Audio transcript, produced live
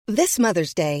This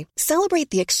Mother's Day, celebrate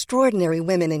the extraordinary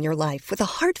women in your life with a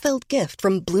heartfelt gift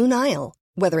from Blue Nile.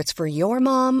 Whether it's for your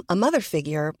mom, a mother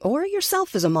figure, or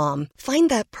yourself as a mom, find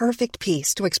that perfect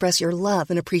piece to express your love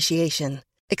and appreciation.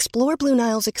 Explore Blue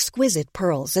Nile's exquisite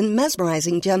pearls and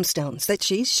mesmerizing gemstones that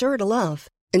she's sure to love.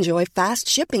 Enjoy fast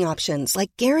shipping options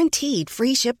like guaranteed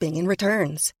free shipping and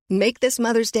returns. Make this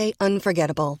Mother's Day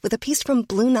unforgettable with a piece from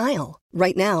Blue Nile.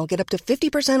 Right now, get up to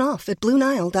 50% off at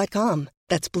BlueNile.com.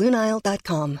 That's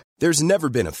BlueNile.com. There's never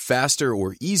been a faster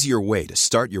or easier way to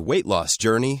start your weight loss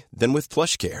journey than with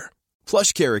PlushCare.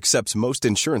 PlushCare accepts most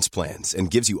insurance plans and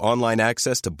gives you online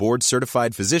access to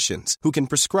board-certified physicians who can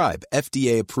prescribe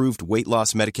FDA-approved weight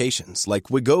loss medications like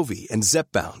Wegovy and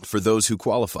Zepbound for those who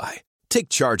qualify. Take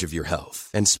charge of your health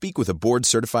and speak with a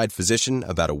board-certified physician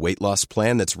about a weight loss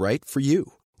plan that's right for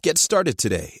you. Get started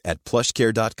today at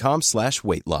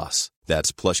plushcare.com/weight loss.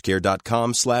 That's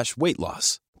plushcare.com/weight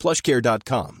loss.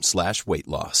 plushcare.com/weight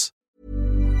loss.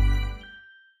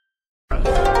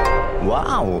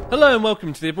 Wow. Hello and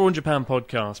welcome to the Abroad in Japan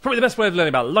podcast. Probably the best way of learning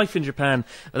about life in Japan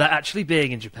without actually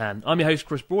being in Japan. I'm your host,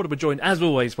 Chris Broad, and we're joined, as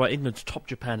always, by England's top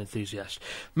Japan enthusiast,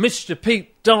 Mr.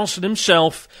 Pete Darson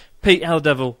himself. Pete, how the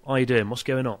devil are you doing? What's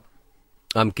going on?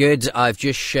 I'm good. I've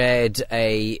just shared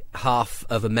a half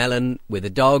of a melon with a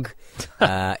dog.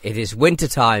 It is winter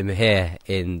time here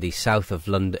in the south of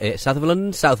England. The south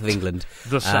of England.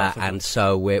 And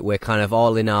so we're kind of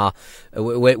all in our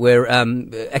we're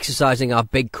exercising our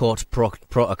big coat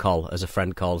protocol, as a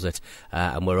friend calls it,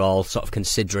 and we're all sort of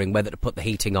considering whether to put the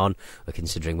heating on. We're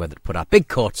considering whether to put our big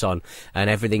coats on, and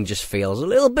everything just feels a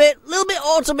little bit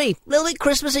autumny, a little bit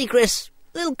Christmassy, Chris.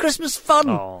 A little Christmas fun.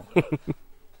 Oh.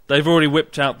 They've already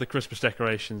whipped out the Christmas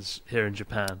decorations here in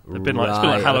Japan. They've been it's been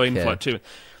like Halloween for like 2.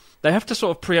 They have to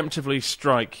sort of preemptively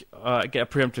get a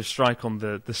preemptive strike on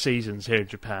the seasons here in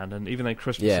Japan, and even though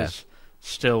Christmas is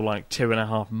still like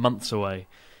 2.5 months away,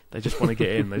 they just want to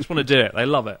get in. They just want to do it. They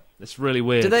love it. It's really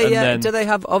weird. Do they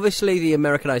have, obviously, the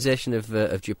Americanization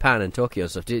of Japan and Tokyo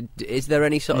stuff? Is there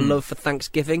any sort of love for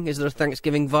Thanksgiving? Is there a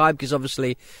Thanksgiving vibe? Because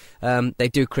obviously they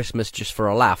do Christmas just for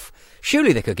a laugh.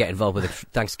 Surely they could get involved with the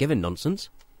Thanksgiving nonsense.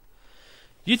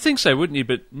 You'd think so, wouldn't you?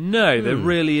 But no, there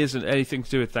really isn't anything to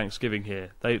do with Thanksgiving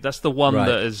here. That's the one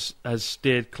that has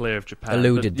steered clear of Japan.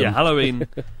 Eluded them. Yeah, Halloween.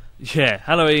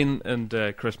 Halloween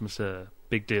and Christmas are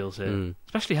big deals here,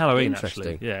 especially Halloween.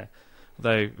 Actually, yeah.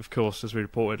 Though, of course, as we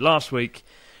reported last week,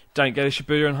 don't go to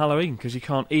Shibuya on Halloween because you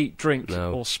can't eat, drink,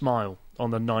 or smile on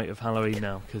the night of Halloween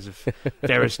now because of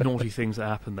various naughty things that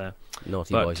happen there.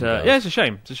 Naughty boys and girls. Yeah, it's a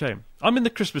shame. It's a shame. I'm in the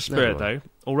Christmas spirit though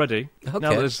already. Okay,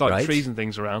 now that there's trees and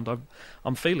things around,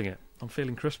 I'm feeling it. I'm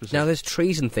feeling Christmas. Now there's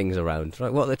trees and things around.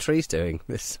 Right, what are the trees doing?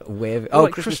 This weird.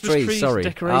 Christmas trees.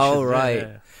 Sorry. Oh right.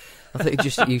 Yeah. I think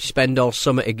you spend all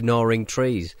summer ignoring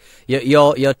trees.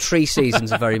 Your tree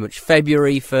seasons are very much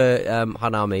February for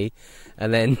Hanami,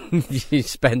 and then you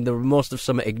spend the most of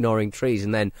summer ignoring trees,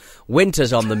 and then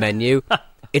winter's on the menu.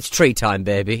 It's tree time,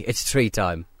 baby. It's tree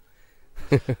time.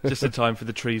 Just in time for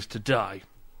the trees to die.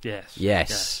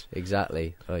 Yes,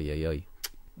 exactly. Oy.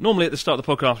 Normally at the start of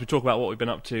the podcast we talk about what we've been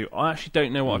up to. I actually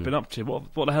don't know what I've been up to.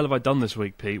 What the hell have I done this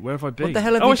week, Pete? Where have I been? What the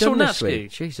hell have you done this Natsuki.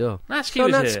 week? Jeez,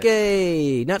 Natsuki was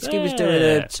here. Natsuki was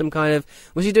doing some kind of...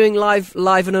 Was he doing live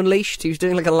and Unleashed? He was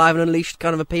doing like a live and Unleashed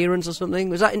kind of appearance or something?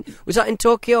 Was that in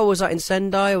Tokyo, or was that in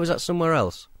Sendai, or was that somewhere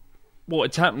else? Well,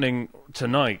 it's happening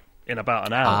tonight in about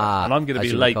an hour, and I'm going to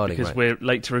be late because we're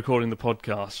late to recording the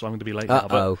podcast, so I'm going to be late now.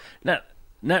 But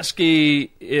Natsuki,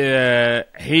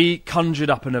 he conjured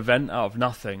up an event out of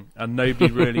nothing, and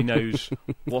nobody really knows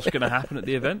what's going to happen at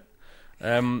the event.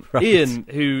 Right. Ian,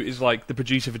 who is like the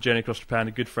producer for Journey Across Japan,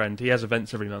 a good friend, he has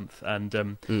events every month, and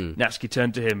Natsuki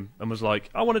turned to him and was like,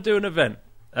 I want to do an event.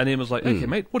 And Ian was like, okay,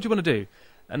 mate, what do you want to do?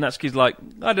 And Natsuki's like,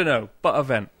 I don't know, but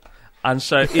event. And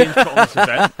so Ian's put on this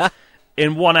event.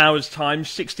 In 1 hour's time,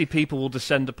 60 people will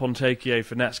descend upon Tokyo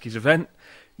for Natsuki's event.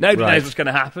 Nobody knows what's going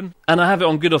to happen. And I have it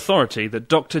on good authority that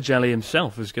Dr. Jelly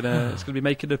himself is going to be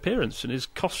making an appearance in his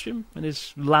costume, in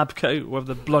his lab coat,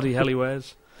 whatever the bloody hell he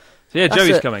wears. So yeah,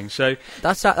 Joey's coming. So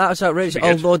that's outrageous.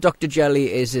 Although Dr.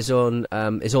 Jelly is his own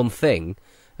thing,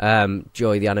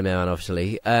 Joey the anime man,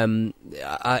 obviously.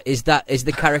 Is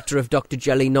the character of Dr.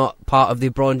 Jelly not part of the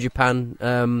Abroad in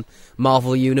Japan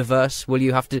Marvel universe? Will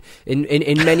you have to,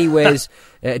 in many ways,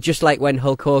 just like when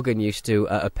Hulk Hogan used to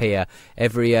appear,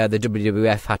 every year the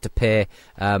WWF had to pay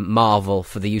Marvel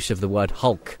for the use of the word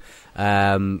Hulk.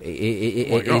 Will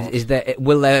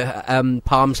their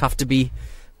palms have to be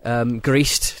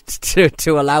greased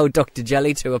to allow Dr.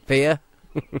 Jelly to appear?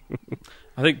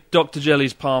 I think Dr.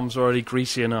 Jelly's palms are already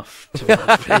greasy enough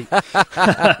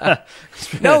to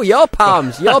No, your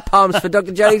palms for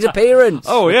Dr. Jelly's appearance.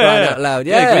 Oh yeah, out loud.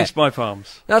 Yeah, grease my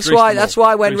palms. That's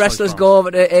why when wrestlers go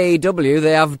over to AEW,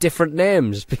 they have different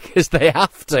names because they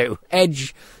have to.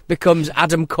 Edge becomes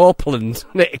Adam Copeland,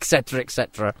 etc.,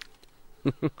 etc.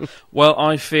 Well,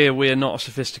 I fear we are not as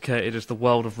sophisticated as the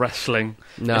world of wrestling.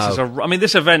 No,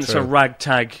 this event's a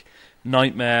ragtag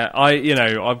nightmare. I'm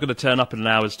going to turn up in an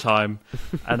hour's time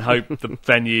and hope the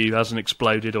venue hasn't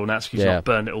exploded or Natsuki's not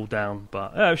burned it all down.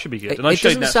 But it should be good. And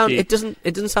it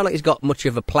doesn't sound like he's got much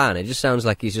of a plan. It just sounds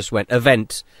like he's just went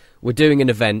event. We're doing an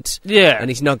event. Yeah,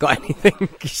 and he's not got anything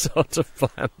sort of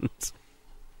planned.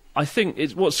 I think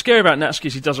what's scary about Natsuki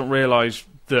is he doesn't realise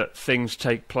that things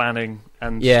take planning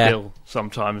and skill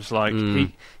sometimes. Like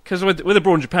because with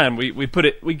Abroad in Japan, we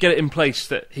get it in place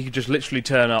that he could just literally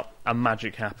turn up and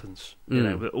magic happens. You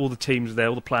know, all the teams are there,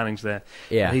 all the planning's there.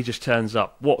 Yeah, and he just turns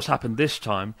up. What's happened this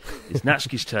time is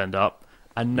Natsuki's turned up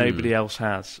and nobody else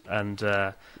has. And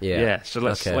so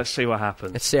let's see what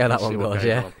happens. Let's see how that one goes.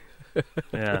 Yeah.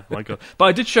 Yeah, my God. But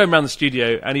I did show him around the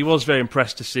studio, and he was very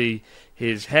impressed to see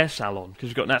his hair salon, because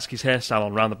you've got Natsuki's hair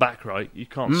salon around the back, right? You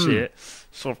can't see it.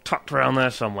 Sort of tucked around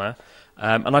there somewhere.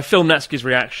 And I filmed Natsuki's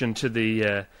reaction to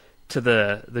the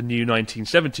new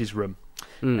 1970s room.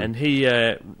 And he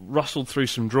rustled through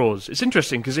some drawers. It's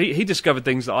interesting, because he discovered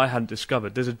things that I hadn't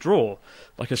discovered. There's a drawer,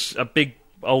 like a big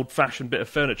old-fashioned bit of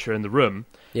furniture in the room.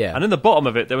 Yeah. And in the bottom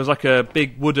of it, there was like a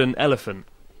big wooden elephant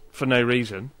for no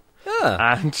reason.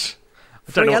 And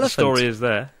I don't know what the story is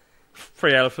there.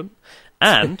 Free elephant.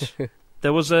 And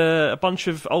there was a bunch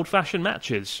of old-fashioned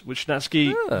matches, which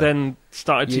Natsuki then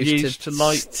started to use to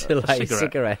light a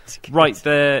cigarette. Right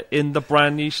there in the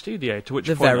brand new studio. To which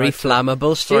the very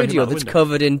flammable studio that's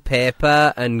covered in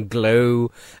paper and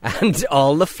glue and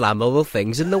all the flammable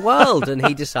things in the world. And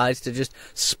he decides to just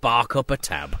spark up a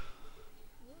tab.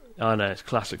 I know, it's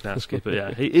classic Natsuki, but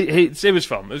yeah, it was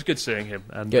fun. It was good seeing him.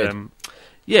 And good.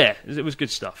 Yeah, it was good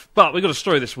stuff. But we got a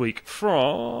story this week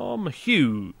from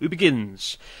Hugh, who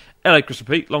begins. Hello, Chris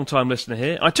Pete, long-time listener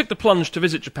here. I took the plunge to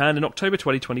visit Japan in October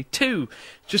 2022,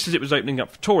 just as it was opening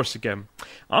up for tourists again.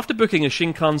 After booking a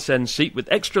Shinkansen seat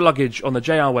with extra luggage on the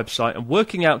JR website and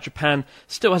working out Japan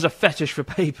still has a fetish for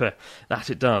paper,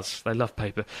 that it does, they love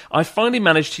paper, I finally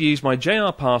managed to use my JR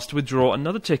pass to withdraw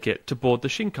another ticket to board the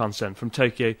Shinkansen from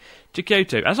Tokyo to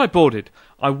Kyoto. As I boarded,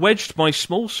 I wedged my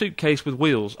small suitcase with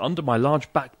wheels under my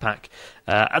large backpack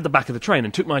at the back of the train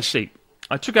and took my seat.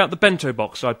 I took out the bento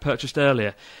box I'd purchased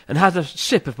earlier and had a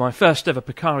sip of my first ever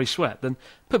Pocari Sweat, then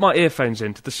put my earphones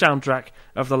in to the soundtrack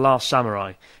of The Last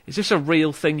Samurai. Is this a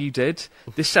real thing you did?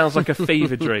 This sounds like a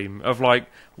fever dream of like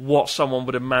what someone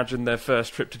would imagine their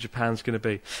first trip to Japan's going to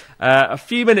be. A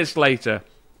few minutes later,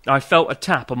 I felt a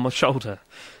tap on my shoulder.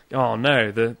 Oh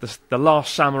no, the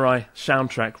Last Samurai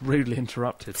soundtrack rudely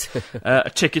interrupted. A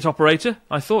ticket operator,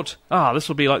 I thought. This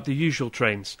will be like the usual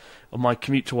trains on my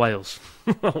commute to Wales.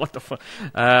 What the fuck?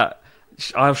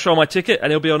 I'll show my ticket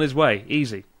and he'll be on his way.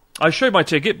 Easy. I showed my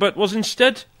ticket, but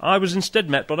I was instead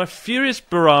met by a furious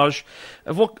barrage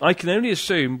of what I can only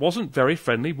assume wasn't very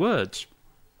friendly words.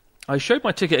 I showed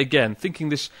my ticket again, thinking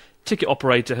this ticket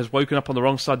operator has woken up on the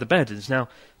wrong side of the bed and is now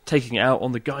taking it out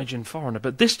on the gaijin foreigner,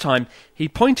 but this time he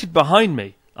pointed behind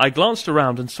me. I glanced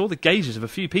around and saw the gazes of a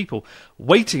few people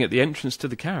waiting at the entrance to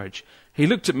the carriage. He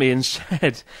looked at me and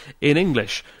said in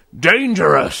English,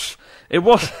 "Dangerous!" It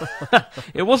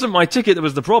wasn't my ticket that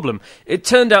was the problem. It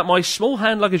turned out my small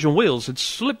hand luggage on wheels had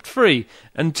slipped free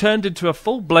and turned into a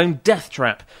full-blown death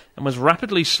trap and was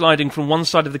rapidly sliding from one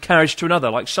side of the carriage to another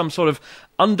like some sort of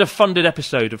underfunded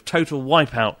episode of Total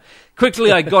Wipeout.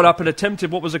 Quickly I got up and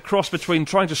attempted what was a cross between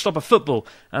trying to stop a football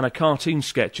and a cartoon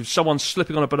sketch of someone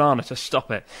slipping on a banana to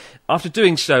stop it. After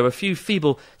doing so, a few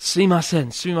feeble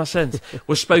sumimasen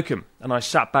were spoken, and I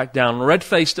sat back down,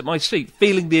 red-faced at my seat,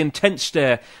 feeling the intense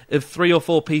stare of 3 or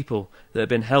 4 people that had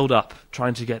been held up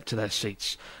trying to get to their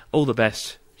seats. All the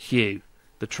best, Hugh,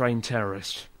 the train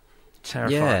terrorist.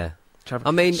 Terrifying. Yeah.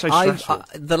 I mean, so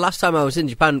the last time I was in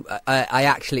Japan, I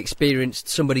actually experienced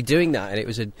somebody doing that, and it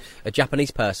was a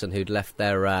Japanese person who'd left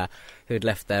their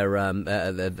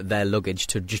luggage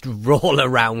to just roll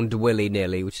around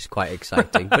willy-nilly, which is quite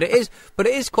exciting. but it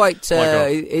is quite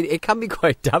it can be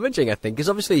quite damaging, I think, because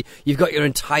obviously you've got your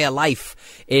entire life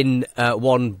in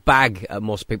one bag.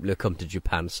 Most people who come to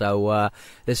Japan, so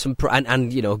there's some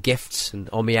and you know, gifts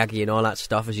and omiyage and all that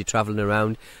stuff as you're travelling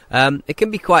around. It can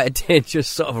be quite a dangerous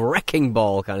sort of wrecking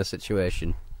ball kind of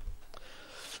situation.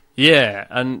 Yeah,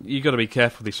 and you got to be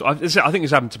careful with these. I think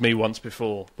it's happened to me once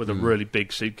before with a really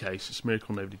big suitcase. It's a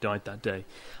miracle nobody died that day.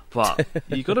 But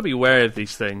you got to be wary of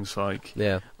these things. Like,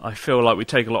 I feel like we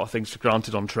take a lot of things for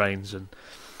granted on trains, and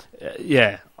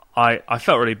I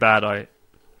felt really bad. I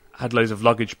had loads of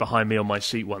luggage behind me on my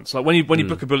seat once. Like when you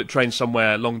book a bullet train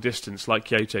somewhere long distance, like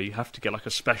Kyoto, you have to get like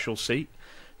a special seat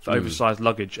for oversized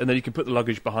luggage, and then you can put the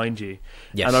luggage behind you.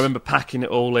 Yes. And I remember packing it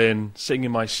all in, sitting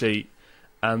in my seat,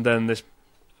 and then this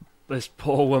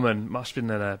poor woman, must have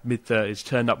been in her mid-30s,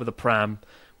 turned up with a pram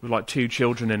with like 2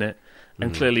 children in it,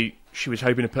 and clearly she was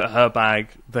hoping to put her bag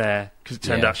there, because it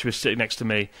turned out she was sitting next to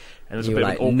me, and there was a bit of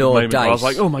an awkward moment where I was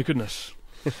like, oh my goodness.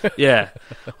 Yeah,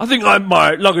 I think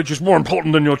my luggage is more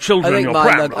important than your children and your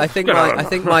pram. I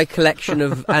think my collection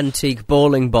of antique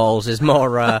bowling balls is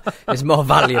more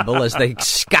valuable as they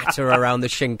scatter around the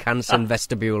Shinkansen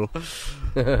vestibule.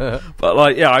 But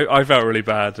I felt really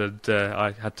bad, and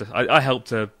I helped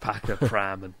her pack a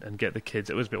pram and get the kids.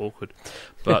 It was a bit awkward,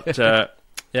 but.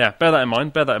 Yeah, bear that in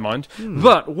mind.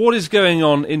 But what is going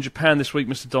on in Japan this week,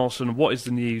 Mr. Dawson? What is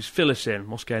the news? Fill us in.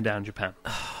 What's going down in Japan?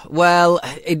 Well,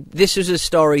 this was a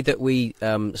story that we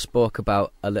spoke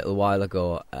about a little while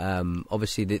ago.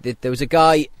 Obviously, there was a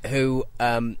guy who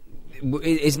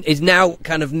is now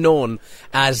kind of known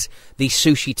as the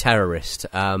sushi terrorist.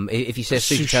 If you say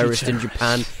sushi terrorist in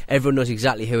Japan, everyone knows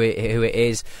exactly who it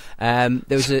is.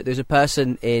 There's a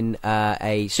person in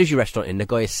a sushi restaurant in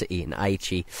Nagoya City in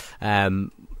Aichi.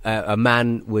 A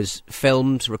man was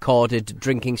filmed, recorded,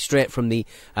 drinking straight from the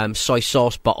soy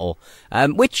sauce bottle,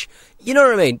 which, you know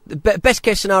what I mean? The best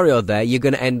case scenario there, you're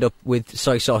going to end up with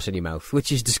soy sauce in your mouth,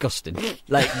 which is disgusting.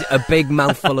 Like a big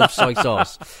mouthful of soy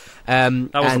sauce.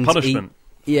 That was the punishment.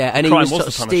 He was sort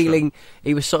of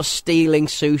stealing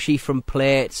sushi from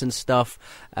plates and stuff.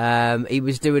 He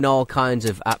was doing all kinds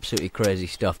of absolutely crazy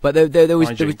stuff. But there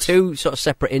were 2 sort of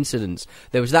separate incidents.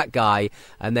 There was that guy,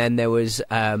 and then there was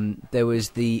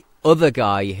the other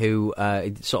guy who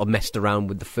sort of messed around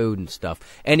with the food and stuff.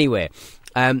 Anyway,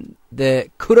 the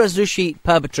Kurazushi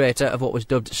perpetrator of what was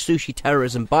dubbed sushi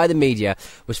terrorism by the media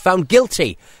was found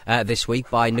guilty this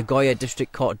week by Nagoya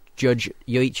District Court Judge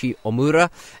Yoichi Omura.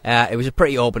 It was a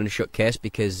pretty open and shut case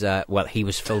because, he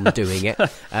was filmed doing it.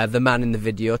 The man in the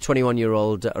video,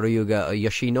 21-year-old Ryuga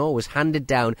Yoshino, was handed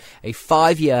down a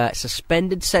 5-year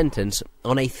suspended sentence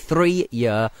on a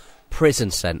 3-year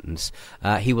prison sentence.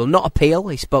 He will not appeal.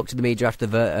 He spoke to the media after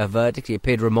the verdict. He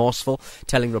appeared remorseful,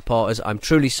 telling reporters, "I'm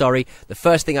truly sorry. The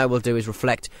first thing I will do is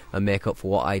reflect and make up for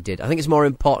what I did. I think it's more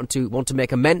important to want to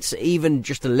make amends, even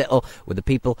just a little, with the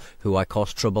people who I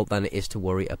caused trouble than it is to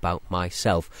worry about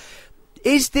myself."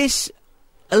 Is this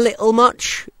a little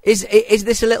much? Is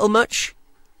this a little much?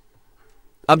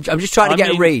 I'm just trying to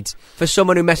get a read for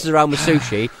someone who messes around with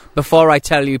sushi before I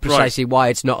tell you precisely why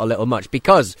it's not a little much.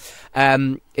 Because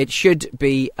it should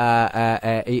be...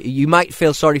 you might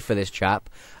feel sorry for this chap,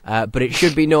 but it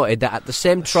should be noted that at the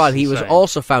same trial he was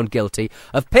also found guilty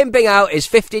of pimping out his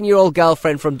 15-year-old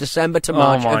girlfriend from December to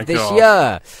March of this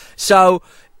year. So...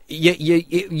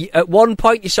 You, at one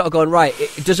point, you're sort of going, right,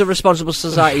 does a responsible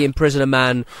society imprison a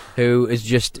man who has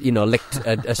just, licked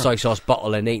a soy sauce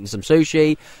bottle and eaten some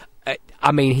sushi?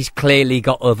 I mean, he's clearly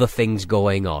got other things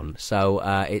going on. So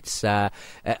it's, this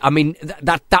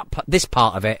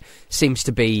part of it seems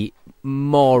to be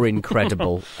more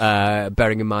incredible,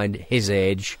 bearing in mind his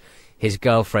age, his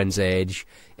girlfriend's age,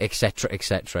 etc.,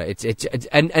 etc.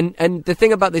 And the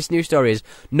thing about this news story is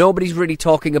nobody's really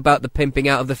talking about the pimping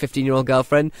out of the 15-year-old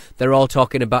girlfriend. They're all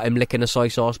talking about him licking a soy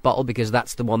sauce bottle because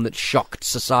that's the one that shocked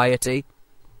society.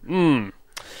 Yeah,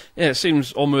 it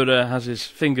seems Omura has his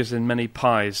fingers in many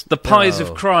pies. The pies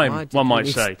of crime, one might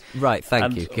say. Right,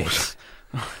 thank you, kids.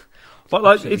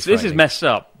 But this is messed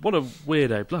up. What a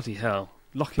weirdo! Bloody hell!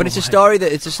 But it's a story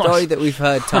that we've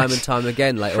heard time and time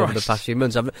again, over the past few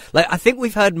months. I think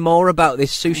we've heard more about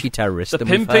this sushi terrorist than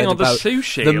we've heard about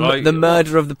the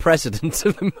murder of the president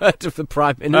and the murder of the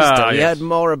prime minister. We heard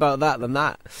more about that than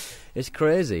that. It's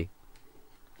crazy.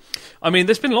 I mean,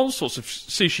 there's been all sorts of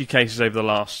sushi cases over the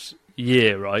last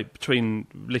year, right? Between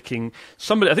licking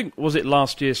somebody, I think was it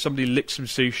last year? Somebody licked some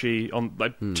sushi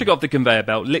took it off the conveyor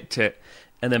belt, licked it,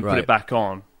 and then put it back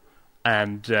on.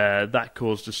 And that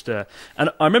caused a stir.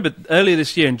 And I remember earlier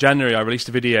this year in January, I released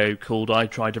a video called "I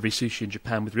Tried Every Sushi in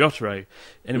Japan with Ryotaro,"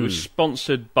 and it was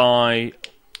sponsored by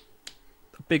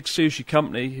a big sushi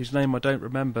company whose name I don't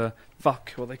remember.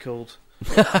 Fuck, what are they called?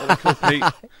 Pete?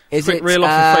 Reel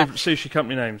off your favourite sushi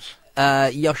company names.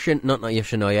 Not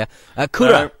Yoshinoya.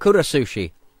 Kura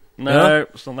Sushi. No,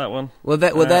 it's not that one. Well,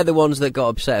 they're the ones that got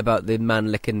upset about the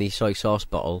man licking the soy sauce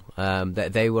bottle.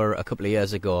 They were, a couple of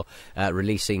years ago,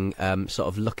 releasing sort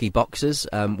of lucky boxes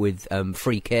with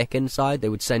free cake inside. They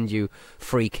would send you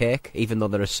free cake, even though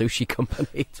they're a sushi company.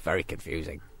 It's very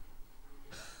confusing.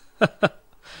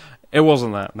 It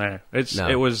wasn't that, no.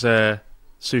 It was Sushi,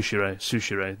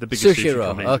 the biggest sushi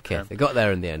company. Okay, they got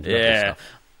there in the end. Yeah.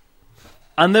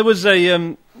 And there was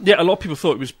a lot of people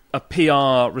thought it was a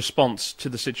PR response to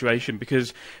the situation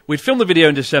because we'd filmed the video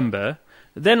in December.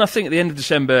 Then I think at the end of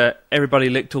December, everybody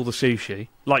licked all the sushi,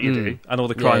 like you do, and all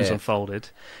the crimes unfolded.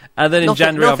 And then in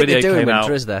January, our video came out.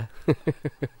 Winter, is there?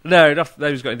 No,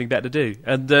 nobody's got anything better to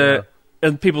do.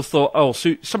 And people thought,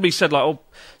 somebody said, like,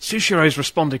 Sushiro's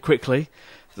responded quickly.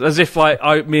 As if,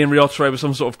 like, me and Ryotaro were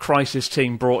some sort of crisis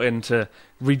team brought in to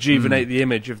rejuvenate the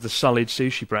image of the sullied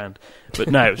sushi brand. But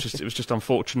no, it was just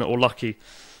unfortunate or lucky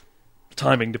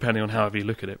timing, depending on however you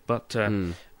look at it. But,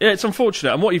 it's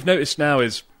unfortunate. And what you've noticed now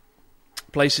is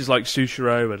places like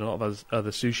Sushiro and a lot of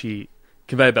other sushi,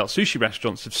 conveyor belt sushi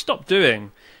restaurants have stopped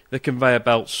doing the conveyor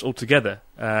belts altogether.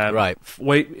 Right.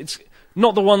 It's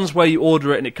not the ones where you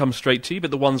order it and it comes straight to you, but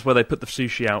the ones where they put the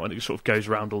sushi out and it sort of goes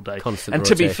around all day. Constant and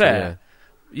rotation, to be fair...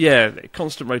 Yeah,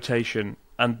 constant rotation.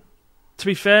 And to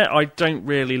be fair, I don't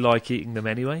really like eating them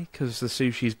anyway, because the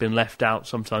sushi's been left out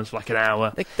sometimes for like an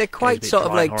hour. They're quite sort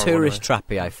of like tourist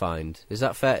trappy, I find. Is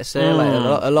that fair to say? Like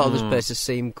a lot of those places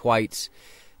seem quite...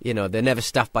 they're never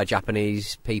staffed by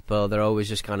Japanese people. They're always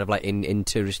just kind of like in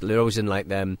tourist... They're always in like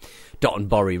them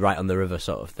Dotonbori, right on the river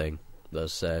sort of thing.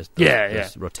 Those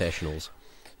rotationals.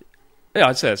 Yeah,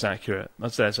 I'd say that's accurate.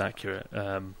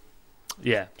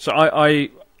 So I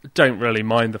don't really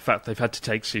mind the fact they've had to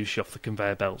take sushi off the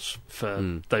conveyor belts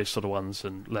for those sort of ones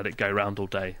and let it go round all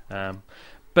day.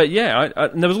 But yeah,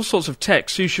 and there was all sorts of tech.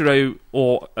 Sushiro,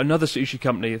 or another sushi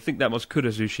company, I think that was Kura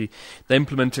Sushi, they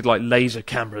implemented like laser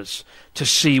cameras to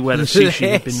see where the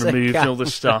sushi had been removed and all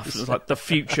this stuff. It was like the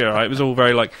future, right? It was all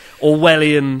very like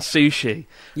Orwellian sushi.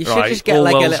 You should just get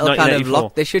like a little kind of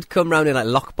lock. They should come round in like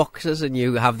lock boxes and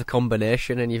you have the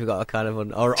combination and you've got a kind of...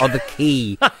 or the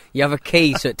key. You have a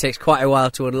key so it takes quite a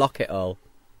while to unlock it all.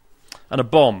 And a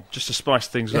bomb, just to spice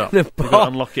things up. You've got to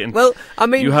unlock it in. Well, I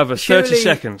mean... You have 30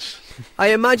 seconds. I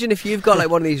imagine if you've got like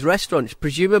one of these restaurants,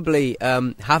 presumably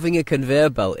having a conveyor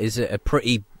belt is a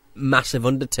pretty massive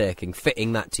undertaking,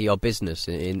 fitting that to your business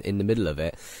in the middle of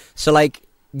it. So, like,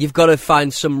 you've got to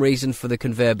find some reason for the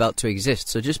conveyor belt to exist.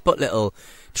 So just put little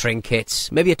trinkets,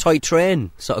 maybe a toy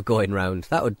train sort of going round.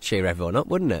 That would cheer everyone up,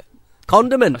 wouldn't it?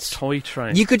 Condiments. A toy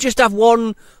train. You could just have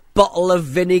one bottle of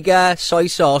vinegar, soy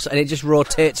sauce, and it just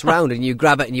rotates round and you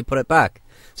grab it and you put it back.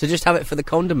 So just have it for the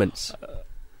condiments.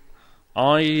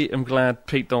 I am glad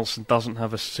Pete Dawson doesn't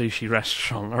have a sushi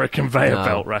restaurant or a conveyor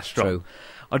belt restaurant. True.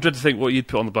 I dread to think what you'd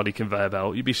put on the bloody conveyor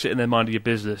belt. You'd be sitting there minding your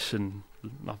business and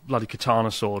a bloody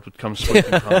katana sword would come sweeping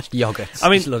past. Yogurts. I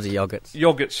mean, just loads of yogurts.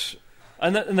 Yogurts.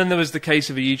 And then there was the case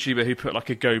of a YouTuber who put like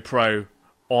a GoPro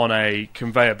on a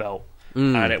conveyor belt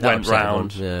and it went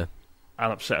round and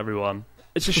upset everyone.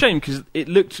 It's a shame because it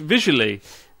looks visually,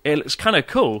 it looks kind of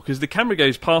cool because the camera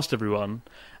goes past everyone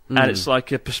and it's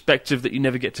like a perspective that you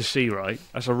never get to see, right?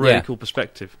 That's a really cool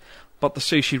perspective. But the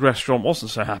sushi restaurant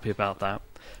wasn't so happy about that.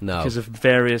 No. Because of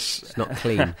various it's not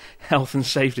clean. health and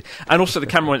safety. And also the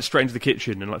camera went straight into the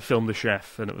kitchen and like filmed the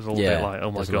chef and it was all a bit like,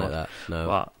 oh my God. Like that.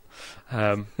 No.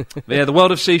 But yeah, the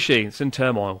world of sushi, it's in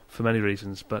turmoil for many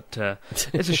reasons, but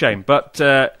it's a shame. But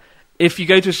if you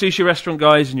go to a sushi restaurant,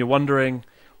 guys, and you're wondering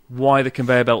why the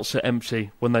conveyor belts are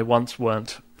empty when they once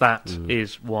weren't, that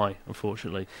is why,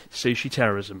 unfortunately. Sushi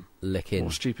terrorism. Licking.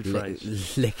 What a stupid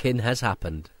phrase. Licking has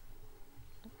happened.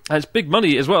 And it's big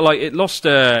money as well. Like it lost,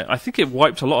 I think it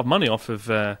wiped a lot of money off of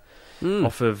some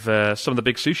of the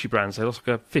big sushi brands. They lost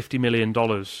like $50 million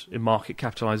in market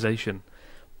capitalisation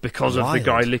because of the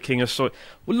guy licking a soy.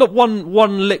 Well, look,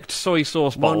 one licked soy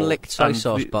sauce bottle. One licked soy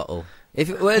sauce bottle.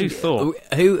 Who thought?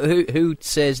 Who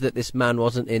says that this man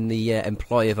wasn't in the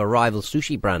employ of a rival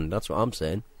sushi brand? That's what I'm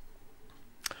saying.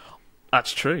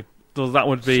 That's true. Well, that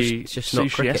would be just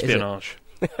sushi cricket, espionage.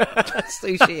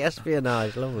 Sushi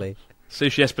espionage, lovely.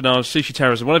 Sushi espionage, sushi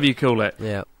terrorism, whatever you call it.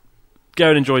 Yeah. Go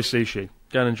and enjoy sushi.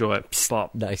 Go and enjoy it.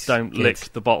 But nice. Don't lick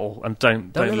the bottle and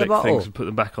don't lick things and put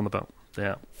them back on the belt.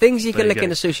 Yeah. Things you can lick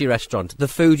in a sushi restaurant. The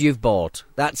food you've bought.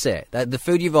 That's it. The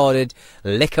food you've ordered,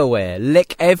 lick away.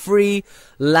 Lick every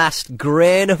last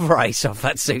grain of rice off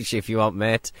that sushi if you want,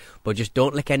 mate. But just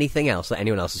don't lick anything else that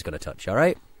anyone else is going to touch, all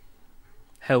right?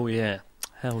 Hell yeah.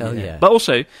 Hell yeah. But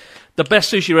also, the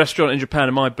best sushi restaurant in Japan,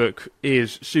 in my book,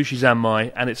 is Sushi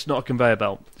Zanmai, and it's not a conveyor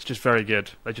belt. It's just very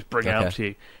good. They just bring it out to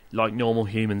you like normal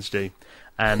humans do.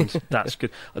 and that's good.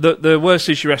 The worst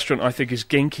sushi restaurant, I think, is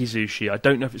Genki Sushi. I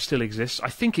don't know if it still exists. I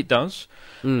think it does,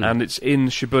 and it's in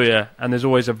Shibuya, and there's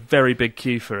always a very big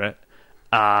queue for it.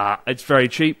 It's very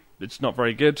cheap. It's not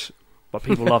very good, but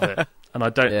people love it, and I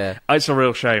don't. Yeah. It's a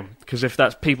real shame, because if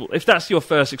that's your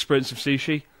first experience of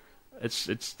sushi,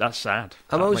 that's sad.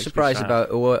 I'm always surprised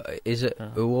about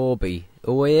Uobi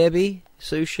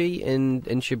Sushi in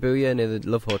Shibuya near the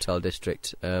Love Hotel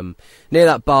district, near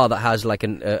that bar that has like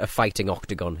a fighting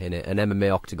octagon in it, an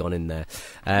MMA octagon in there.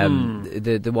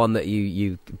 The one that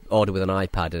you order with an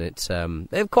iPad, and it's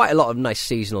they have quite a lot of nice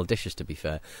seasonal dishes, to be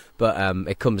fair, but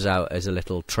it comes out as a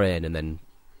little train and then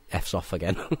F's off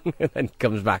again, and then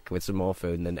comes back with some more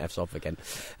food, and then F's off again.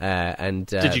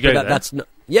 Did you go there? That's not.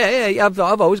 Yeah. I've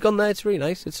always gone there. It's really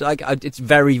nice. It's like it's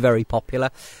very, very popular.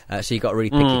 So you got to really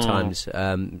pick your times.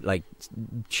 Like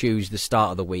choose the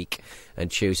start of the week and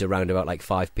choose around about like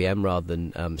 5 p.m. rather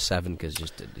than 7, because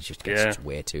it just gets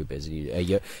way too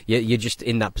busy. You're just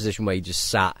in that position where you just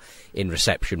sat in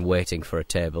reception waiting for a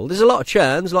table. There's a lot of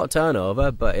churn, there's a lot of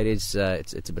turnover, but it's a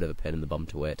bit of a pain in the bum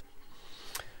to wait.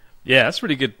 Yeah, that's a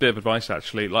really good bit of advice,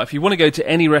 actually. Like, if you want to go to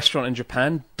any restaurant in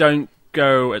Japan, don't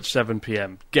go at 7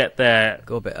 p.m. Get there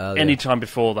a bit earlier. Any time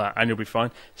before that, and you'll be fine.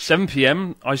 7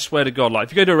 p.m., I swear to God, like,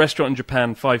 if you go to a restaurant in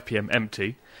Japan, 5 p.m.,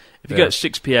 empty. If you go at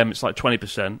 6 p.m., it's like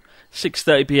 20%.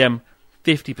 6:30 p.m.,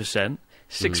 50%.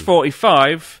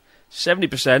 6:45,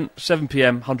 70%. 7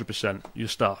 p.m., 100%. You're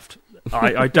stuffed.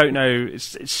 I don't know.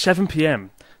 It's 7 p.m.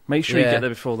 Make sure you get there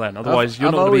before then. Otherwise,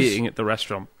 you're not going to be eating at the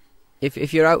restaurant.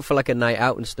 If you're out for like a night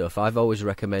out and stuff, I've always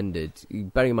recommended,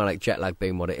 bearing in mind like jet lag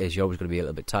being what it is, you're always going to be a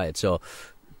little bit tired. So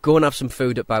go and have some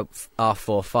food at about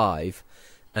 4:30, 5,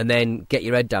 and then get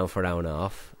your head down for an hour and a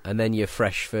half, and then you're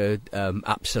fresh for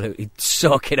absolutely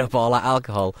soaking up all that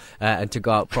alcohol and to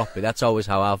go out properly. That's always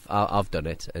how I've done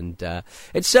it, and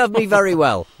it served me very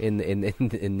well in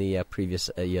the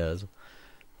previous years.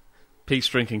 Pete's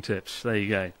drinking tips. There you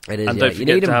go. It is, and don't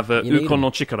forget to have Ukon no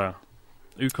Chikara.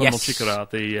 Ukon no Chikara,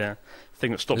 the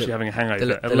thing that stops you having a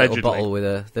hangover, allegedly. The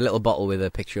little bottle with a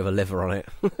picture of a liver on it.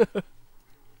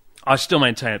 I still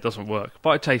maintain it doesn't work,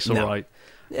 but it tastes all right,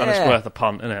 and it's worth a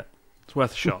punt, isn't it? It's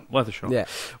worth a shot. Yeah.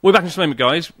 We're back in just a moment,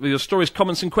 guys, with your stories,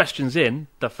 comments, and questions in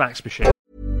the Fax Machine.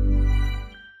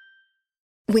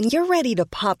 When you're ready to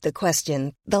pop the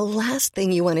question, the last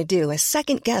thing you want to do is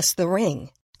second-guess the ring.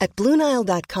 At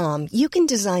BlueNile.com, you can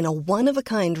design a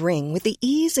one-of-a-kind ring with the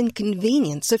ease and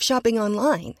convenience of shopping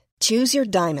online. Choose your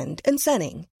diamond and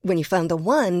setting. When you find the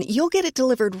one, you'll get it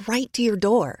delivered right to your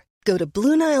door. Go to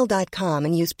BlueNile.com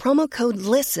and use promo code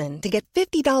LISTEN to get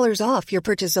 $50 off your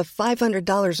purchase of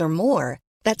 $500 or more.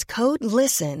 That's code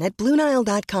LISTEN at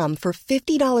BlueNile.com for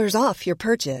 $50 off your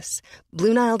purchase.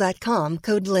 BlueNile.com,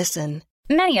 code LISTEN.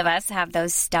 Many of us have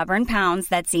those stubborn pounds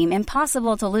that seem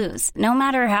impossible to lose, no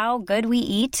matter how good we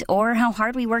eat or how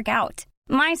hard we work out.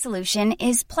 My solution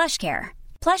is PlushCare.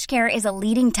 PlushCare is a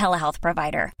leading telehealth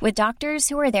provider with doctors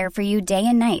who are there for you day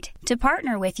and night to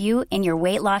partner with you in your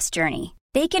weight loss journey.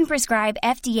 They can prescribe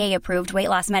FDA-approved weight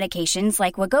loss medications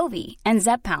like Wegovy and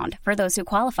Zepbound for those who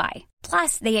qualify.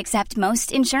 Plus, they accept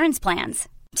most insurance plans.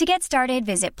 To get started,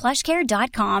 visit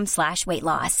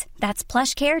plushcare.com/weightloss. That's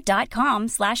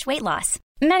plushcare.com/weightloss.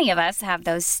 Many of us have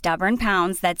those stubborn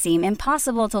pounds that seem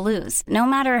impossible to lose, no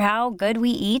matter how good we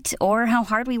eat or how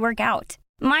hard we work out.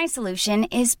 My solution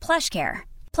is PlushCare.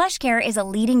 PlushCare is a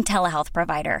leading telehealth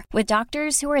provider with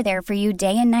doctors who are there for you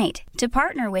day and night to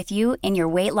partner with you in your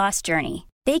weight loss journey.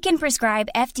 They can prescribe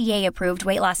FDA-approved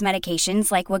weight loss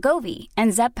medications like Wegovy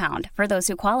and Zepbound for those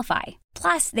who qualify.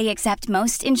 Plus, they accept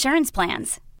most insurance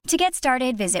plans. To get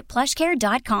started, visit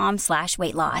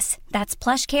plushcare.com/weightloss. That's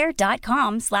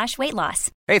plushcare.com/weightloss.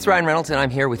 Hey, it's Ryan Reynolds, and I'm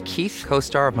here with Keith,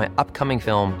 co-star of my upcoming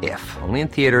film, If, only in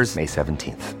theaters May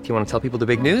 17th. Do you want to tell people the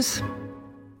big news?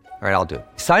 All right, I'll do it.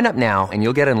 Sign up now and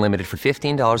you'll get unlimited for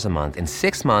 $15 a month and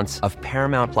 6 months of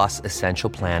Paramount Plus Essential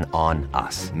Plan on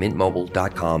us.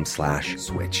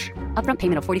 MintMobile.com/switch. Upfront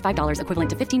payment of $45 equivalent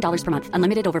to $15 per month.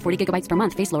 Unlimited over 40 gigabytes per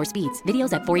month. Face lower speeds.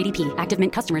 Videos at 480p. Active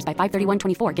Mint customers by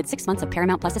 531.24 get 6 months of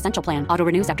Paramount Plus Essential Plan. Auto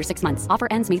renews after 6 months. Offer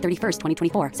ends May 31st,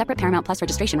 2024. Separate Paramount Plus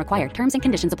registration required. Terms and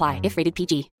conditions apply if rated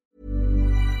PG.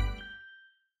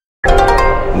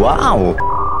 Wow.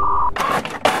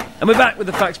 And we're back with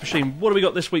the Fax Machine. What have we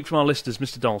got this week from our listeners?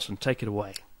 Mr. Donaldson, take it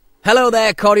away. Hello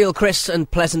there, Cordial Chris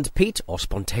and Pleasant Pete, or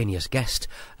spontaneous guest.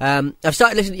 I've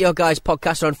started listening to your guys'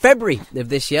 podcast around February of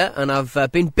this year, and I've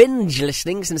been binge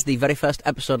listening since the very first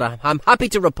episode. I'm happy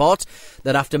to report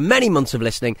that after many months of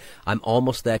listening, I'm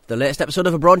almost there to the latest episode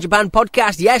of Abroad Japan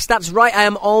podcast. Yes, that's right, I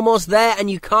am almost there,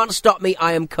 and you can't stop me.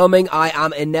 I am coming. I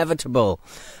am inevitable.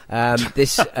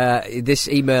 This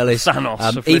email is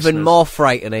Thanos even more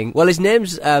frightening. Well, his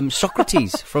name's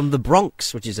Socrates from the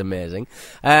Bronx, which is amazing.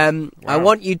 Wow. I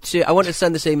want to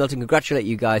send this email to congratulate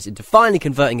you guys into finally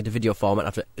converting into video format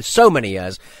after so many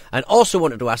years, and also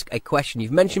wanted to ask a question.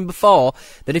 You've mentioned before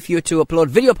that if you were to upload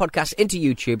video podcasts into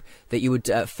YouTube, that you would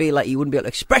feel like you wouldn't be able to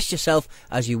express yourself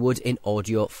as you would in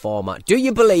audio format. Do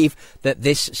you believe that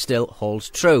this still holds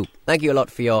true? Thank you a lot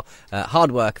for your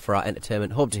hard work for our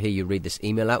entertainment. Hope to hear you read this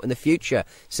email out in the future.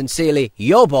 Sincerely,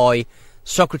 your boy,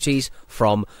 Socrates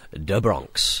from the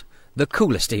Bronx. The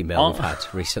coolest email we've had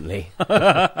recently.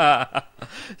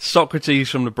 Socrates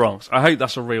from the Bronx. I hope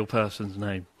that's a real person's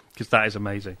name, because that is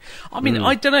amazing. I mean,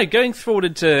 I don't know, going forward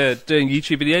into doing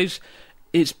YouTube videos,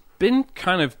 it's been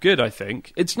kind of good, I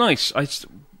think. It's nice. I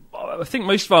think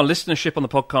most of our listenership on the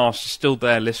podcast is still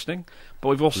there listening, but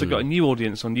we've also got a new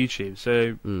audience on YouTube,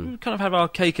 so we kind of have our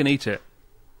cake and eat it,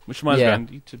 which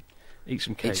reminds me to eat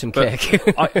some cake. Eat some cake.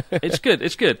 It's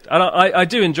good, and I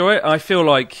do enjoy it. I feel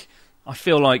like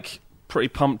pretty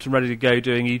pumped and ready to go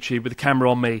doing YouTube with the camera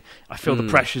on me. I feel the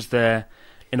pressure's there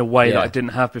in a way that I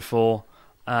didn't have before.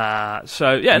 It's cool.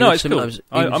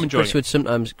 I'm enjoying it.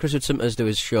 Chris would sometimes do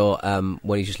his show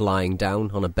when he's just lying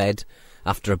down on a bed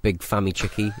after a big fammy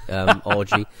chicky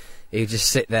orgy. He'd just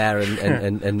sit there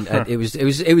and it was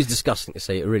disgusting to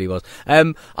see. It really was.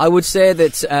 I would say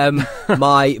that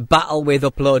my battle with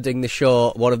uploading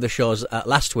one of the shows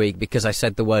last week, because I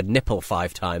said the word nipple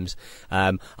 5 times,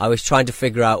 I was trying to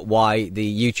figure out why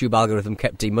the YouTube algorithm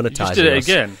kept demonetizing us. You just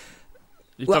did it again.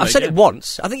 Well, I've said it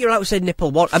once. I think you're allowed to say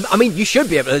nipple once. I mean, you should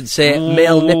be able to say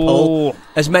male nipple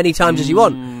as many times as you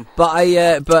want. But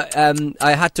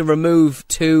I had to remove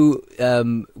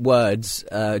 2 words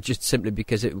just simply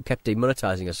because it kept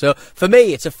demonetizing us. So for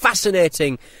me, it's a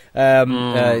fascinating,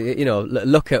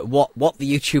 look at what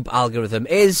the YouTube algorithm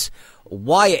is,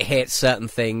 why it hates certain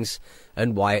things,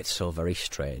 and why it's so very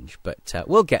strange. But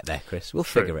we'll get there, Chris. We'll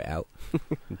figure it out.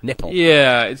 Nipple.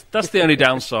 Yeah, that's the only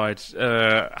downside,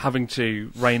 having to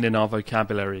rein in our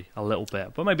vocabulary a little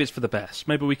bit. But maybe it's for the best.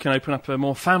 Maybe we can open up a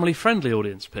more family-friendly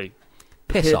audience, Pete.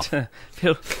 Piss off.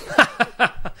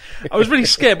 I was really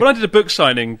scared. When I did a book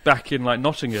signing back in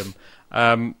Nottingham,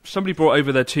 somebody brought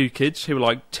over their 2 kids who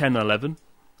were 10 and 11.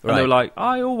 And they were like,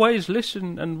 I always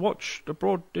listen and watch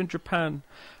Abroad in Japan.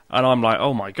 And I'm like,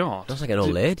 oh my God. That's like an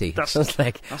old lady. Sounds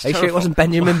like, are you sure it wasn't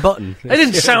Benjamin Button? It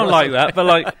didn't sound like that, but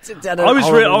I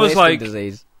was like,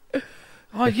 disease.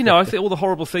 I think all the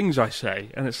horrible things I say,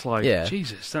 and it's like,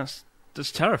 Jesus,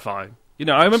 that's terrifying.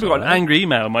 I remember got an angry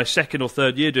email my 2nd or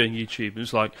 3rd year doing YouTube. It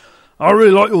was like, I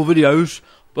really like your videos,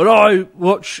 but I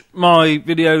watch my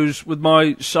videos with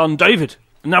my son David,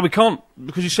 and now we can't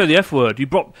because you said the F word. You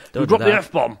dropped the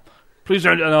F bomb. Please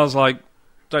don't. And I was like,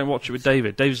 don't watch it with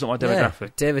David. David's not my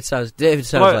demographic. David sounds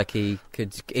like he's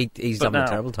having a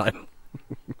terrible time.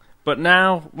 But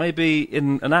now, maybe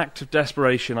in an act of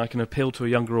desperation, I can appeal to a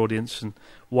younger audience and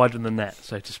widen the net,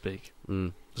 so to speak.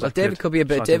 Well, David could be a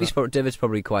bit. David's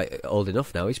probably quite old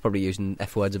enough now. He's probably using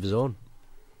F words of his own.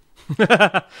 He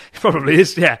probably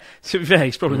is. Yeah. To be fair,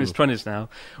 he's probably in his 20s now.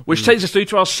 Which takes us through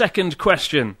to our second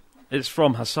question. It's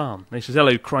from Hassan. He says,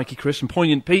 "Hello, Crikey Chris and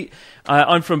Poignant Pete.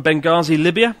 I'm from Benghazi,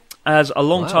 Libya. As a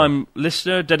long-time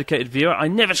listener, dedicated viewer, I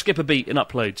never skip a beat in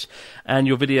uploads, and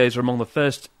your videos are among the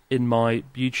first in my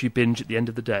YouTube binge at the end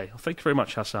of the day." Well, thank you very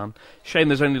much, Hassan. Shame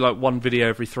there's only 1 video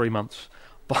every 3 months.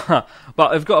 But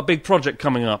I've got a big project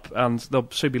coming up, and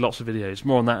there'll soon be lots of videos.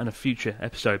 More on that in a future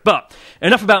episode. But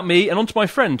enough about me, and on to my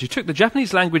friend, who took the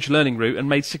Japanese language learning route and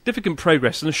made significant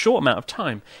progress in a short amount of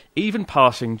time, even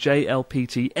passing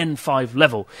JLPT N5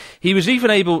 level. He was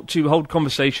even able to hold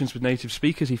conversations with native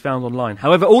speakers he found online.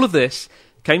 However, all of this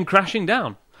came crashing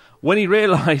down when he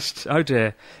realised, oh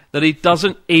dear, that he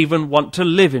doesn't even want to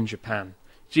live in Japan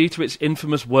due to its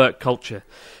infamous work culture.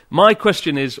 My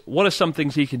question is, what are some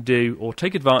things he can do or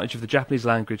take advantage of the Japanese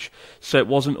language so it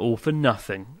wasn't all for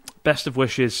nothing? Best of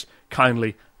wishes,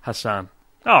 kindly, Hassan.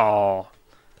 Oh,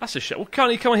 that's a shame. Well,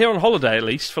 can't he come here on holiday at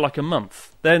least for a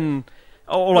month? Then,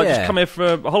 just come here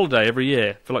for a holiday every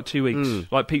year for 2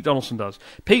 weeks, like Pete Donaldson does.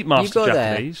 Pete masters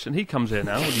Japanese, and he comes here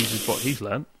now and uses what he's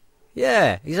learnt.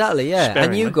 Yeah, exactly, yeah. Sparingly.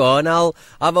 And you go, and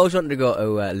I've always wanted to go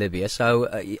to Libya, so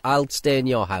I'll stay in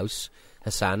your house,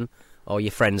 Hassan, or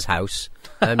your friend's house,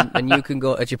 and you can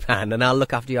go to Japan, and I'll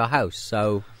look after your house.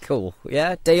 So, cool.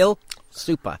 Yeah, deal?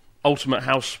 Super. Ultimate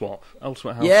house swap.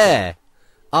 Yeah.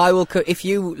 I will. If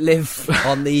you live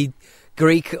on the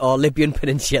Greek or Libyan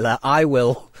peninsula, I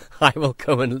will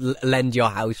come and lend your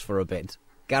house for a bit.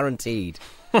 Guaranteed.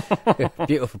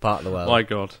 Beautiful part of the world. My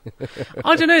God.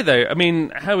 I don't know, though. I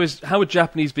mean, how would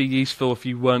Japanese be useful if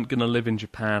you weren't going to live in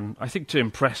Japan? I think to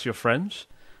impress your friends.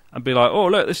 and be like, oh,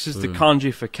 look, this is the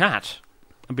kanji for cat.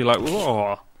 And be like,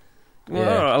 whoa.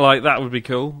 Yeah. Like, that would be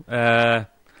cool. I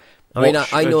know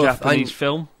a Japanese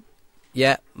film.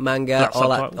 Yeah, manga,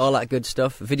 all that good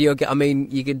stuff.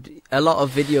 A lot of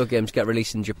video games get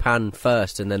released in Japan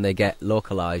first, and then they get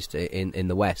localized in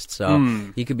the West. So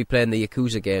you could be playing the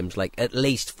Yakuza games like at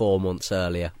least 4 months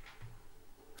earlier.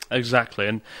 Exactly,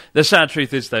 and the sad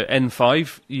truth is though,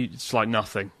 N5, it's like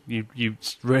nothing. You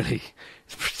really,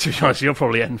 to be honest, you're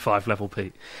probably N5 level,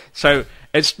 Pete. So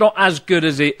it's not as good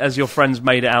as your friends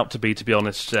made it out to be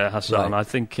honest, Hassan. Right. I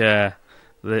think.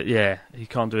 He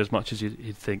can't do as much as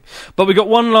you'd think. But we got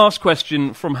one last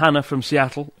question from Hannah from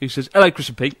Seattle, who says, hello, Chris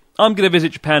and Pete. I'm going to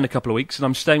visit Japan in a couple of weeks, and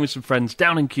I'm staying with some friends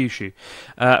down in Kyushu.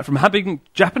 From having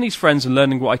Japanese friends and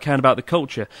learning what I can about the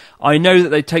culture, I know that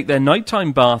they take their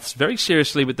nighttime baths very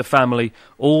seriously with the family,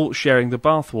 all sharing the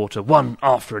bathwater, one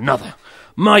after another.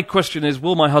 My question is,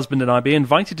 will my husband and I be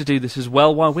invited to do this as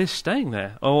well while we're staying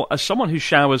there? Or as someone who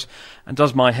showers and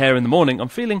does my hair in the morning, I'm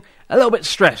feeling a little bit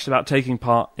stressed about taking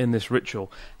part in this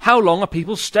ritual. How long are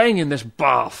people staying in this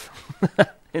bath?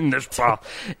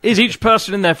 Is each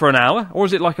person in there for an hour, or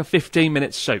is it like a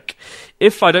 15-minute soak?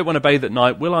 If I don't want to bathe at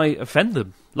night, will I offend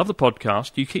them? Love the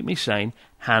podcast. You keep me sane.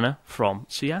 Hannah from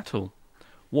Seattle.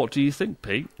 What do you think,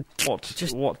 Pete? What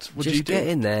would you do? Just get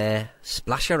in there,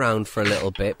 splash around for a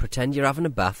little bit, pretend you're having a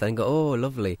bath, and go, oh,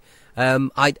 lovely.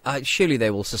 Surely they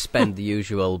will suspend the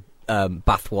usual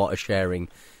bathwater sharing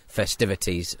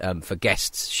festivities for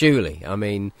guests, surely. I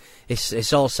mean,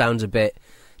 it all sounds a bit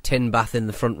tin bath in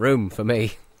the front room for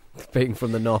me, being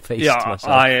from the northeast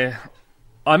myself.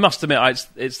 I must admit,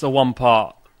 it's the one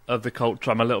part of the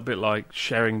culture I'm a little bit like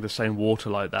sharing the same water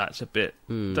like that. It's a bit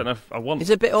don't know if I want. It's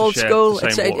a bit old school.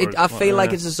 I feel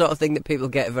like it's the sort of thing that people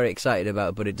get very excited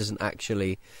about, but it doesn't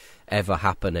actually ever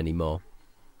happen anymore.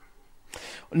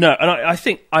 No, and I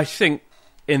think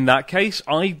in that case,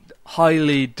 I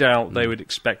highly doubt they would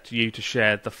expect you to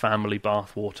share the family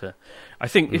bathwater. I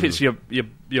think if it's your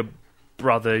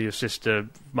brother, your sister,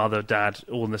 mother, dad,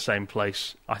 all in the same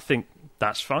place, I think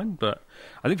that's fine, but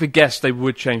I think for guests they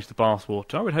would change the bath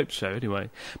water. I would hope so anyway.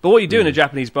 But what you do in a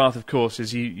Japanese bath, of course,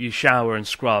 is you shower and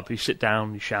scrub. You sit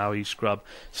down, you shower, you scrub.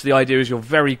 So the idea is you're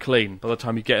very clean by the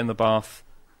time you get in the bath,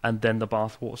 and then the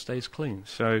bath water stays clean.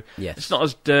 So It's not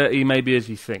as dirty maybe as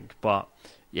you think, but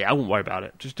yeah, I wouldn't worry about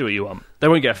it. Just do what you want. They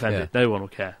won't get offended. No one will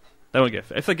care. They won't get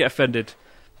if they get offended,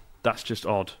 that's just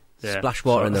odd. Yeah. Splash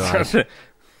water in their eyes.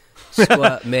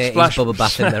 Squirt mateys bubble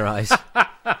bath in their eyes.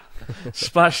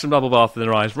 Splash some bubble bath in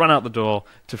their eyes, run out the door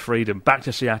to freedom, back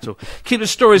to Seattle. Keep the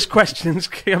stories, questions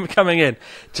coming in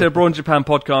to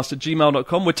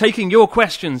abroadjapanpodcast@gmail.com. We're taking your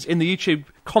questions in the YouTube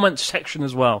comments section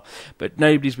as well, but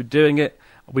nobody's been doing it.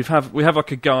 We have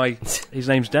like a guy, his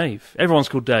name's Dave. Everyone's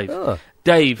called Dave. Oh,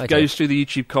 Dave goes through the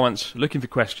YouTube comments looking for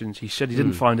questions. He said he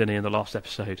didn't find any in the last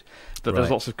episode, but there's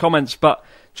lots of comments. But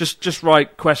just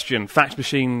write question, fax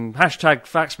machine, hashtag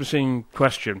fax machine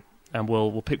question, and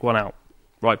we'll pick one out.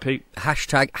 Right, Pete?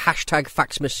 Hashtag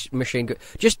fax machine.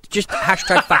 Just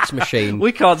hashtag fax machine.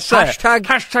 We can't say hashtag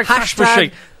fax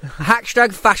machine.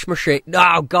 Hashtag fax machine.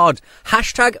 Oh, God.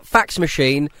 Hashtag fax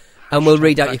machine, and we'll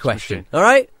read out your question. All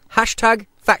right? Hashtag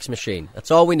fax machine. That's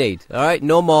all we need. All right?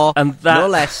 No more, no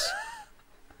less.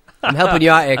 I'm helping you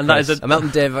out here, Chris. I'm helping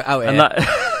Dave out here.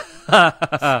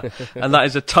 And that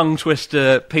is a tongue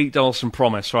twister Pete Dawson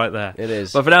promise right there. It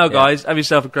is. But for now, guys, have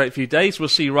yourself a great few days. We'll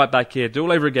see you right back here. Do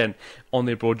all over again on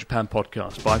the Abroad Japan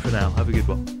podcast. Bye for now. Have a good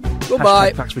one.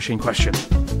 Goodbye. Hashtag fax machine question.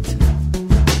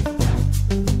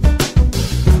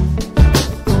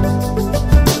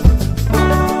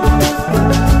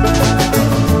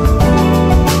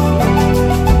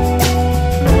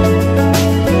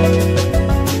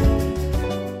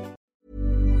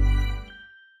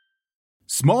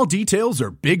 Small details are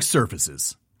big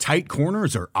surfaces. Tight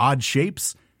corners are odd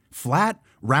shapes. Flat,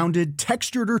 rounded,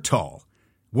 textured, or tall.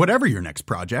 Whatever your next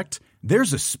project,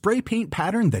 there's a spray paint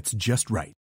pattern that's just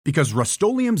right. Because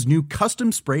Rust-Oleum's new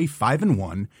Custom Spray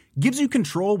 5-in-1 gives you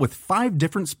control with 5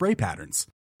 different spray patterns.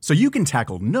 So you can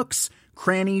tackle nooks,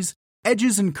 crannies,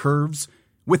 edges, and curves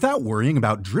without worrying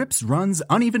about drips, runs,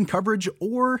 uneven coverage,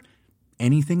 or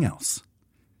anything else.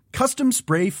 Custom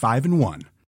Spray 5-in-1.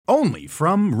 Only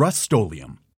from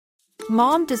Rust-Oleum.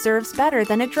 Mom deserves better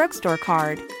than a drugstore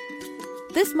card.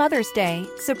 This Mother's Day,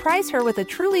 surprise her with a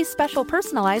truly special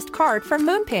personalized card from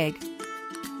Moonpig.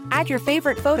 Add your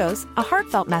favorite photos, a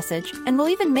heartfelt message, and we'll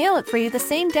even mail it for you the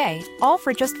same day, all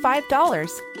for just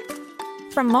 $5.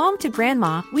 From mom to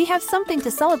grandma, we have something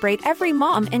to celebrate every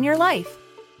mom in your life.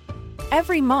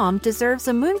 Every mom deserves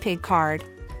a Moonpig card.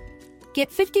 Get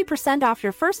 50% off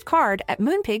your first card at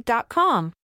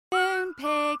moonpig.com.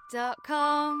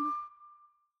 Moonpig.com.